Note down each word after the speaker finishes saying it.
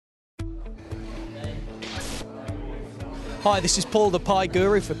Hi, this is Paul the Pie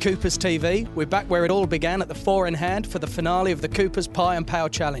Guru for Cooper's TV. We're back where it all began at the 4 in hand for the finale of the Cooper's Pie and Power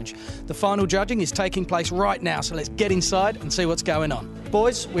Challenge. The final judging is taking place right now, so let's get inside and see what's going on.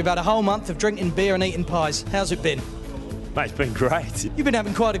 Boys, we've had a whole month of drinking beer and eating pies. How's it been? Mate, it's been great. You've been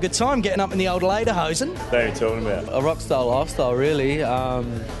having quite a good time getting up in the old lederhosen. What are you talking about? A rock star lifestyle, really.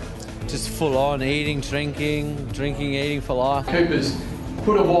 Just full on eating, drinking, eating for life. Cooper's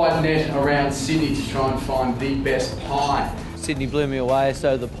put a wide net around Sydney to try and find the best pie. Sydney blew me away,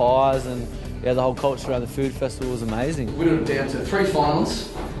 so the pies and the whole culture around the food festival was amazing. We whittled it down to 3 finalists,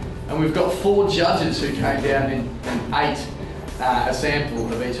 and we've got 4 judges who came down and ate a sample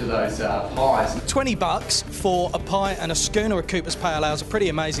of each of those pies. $20 for a pie and a schooner of Cooper's Pale Ale is a pretty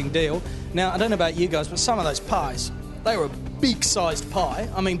amazing deal. Now, I don't know about you guys, but some of those pies, they were a big-sized pie.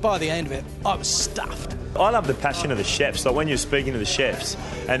 I mean, by the end of it, I was stuffed. I love the passion of the chefs. Like when you're speaking to the chefs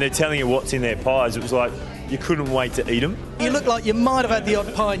and they're telling you what's in their pies, it was like you couldn't wait to eat them. You look like you might have had the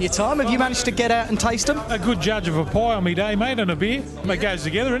odd pie in your time. Have you managed to get out and taste them? A good judge of a pie on me day, mate, and a beer. It goes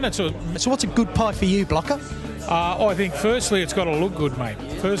together, isn't it? So what's a good pie for you, Blocker? I think firstly it's got to look good, mate.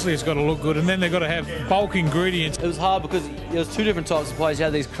 Firstly it's got to look good, and then they've got to have bulk ingredients. It was hard because there was 2 different types of pies. You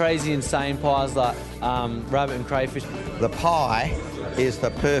had these crazy, insane pies like rabbit and crayfish. The pie is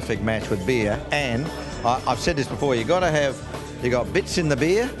the perfect match with beer, and I've said this before, you got bits in the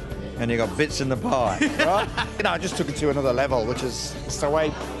beer and you got bits in the pie, right? I just took it to another level, which is the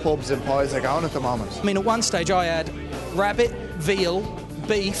way pubs and pies are going at the moment. I mean, at one stage I had rabbit, veal,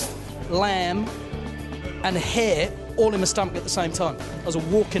 beef, lamb and hare all in my stomach at the same time. I was a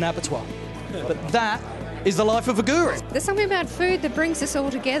walking abattoir. But that is the life of a guru. There's something about food that brings us all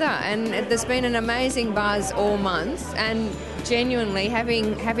together, and there's been an amazing buzz all month, and genuinely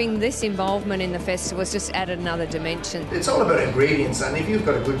having this involvement in the festival has just added another dimension. It's all about ingredients, and if you've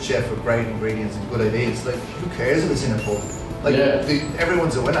got a good chef with great ingredients and good ideas, like, who cares if it's in a pub? Like,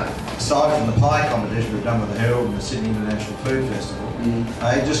 everyone's a winner. Aside from the pie competition we've done with the Herald and the Sydney International Food Festival,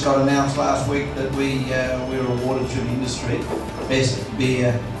 it just got announced last week that we were awarded through the industry Best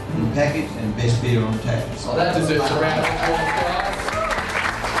Beer in Package and Best Beer on Tap. So that deserves a round of applause, guys.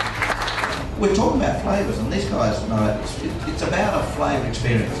 We're talking about flavours, and these guys know it's about a flavour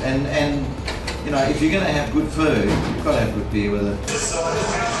experience. And you know, if you're going to have good food, you've got to have good beer with it.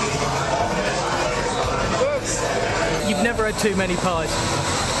 You've never had too many pies.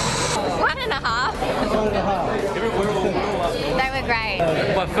 1.5. They were great.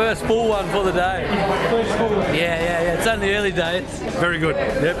 My first full one for the day. Yeah. It's only early days. Very good.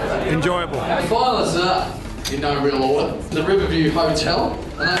 Yep. Enjoyable. The finalists are, in no real order, the Riverview Hotel,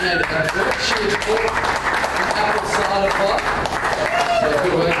 and they made a Berkshire pork and apple cider pie. So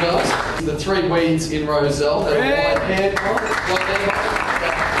good work, guys. The 3 weeds in Roselle, that white-haired one.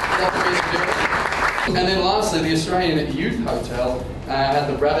 And then lastly, the Australian Youth Hotel had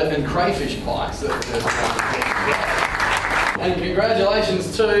the rabbit and crayfish pie. And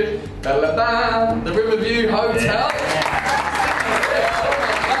congratulations to the Riverview Hotel.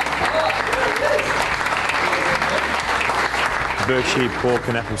 Berkshire pork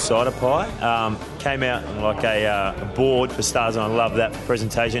and apple cider pie. Came out like a board for stars, and I love that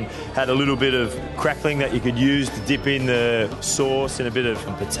presentation. Had a little bit of crackling that you could use to dip in the sauce and a bit of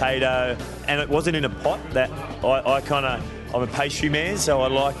potato. And it wasn't in a pot. That I'm a pastry man, so I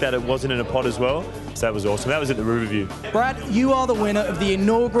like that it wasn't in a pot as well. So that was awesome. That was at the Riverview. Brad, you are the winner of the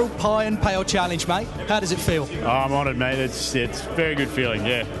inaugural Pie and Pale Challenge, mate. How does it feel? Oh, I'm honoured, mate. It's a very good feeling,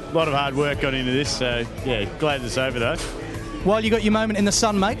 yeah. A lot of hard work got into this, so yeah, glad it's over though. While you got your moment in the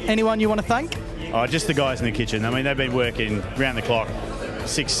sun, mate, anyone you want to thank? Oh, just the guys in the kitchen. I mean, they've been working round the clock,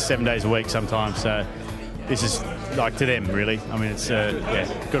 6-7 days a week sometimes, so this is like to them, really. I mean, it's,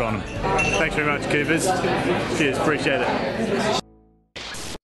 good on them. Thanks very much, Coopers. Cheers, appreciate it.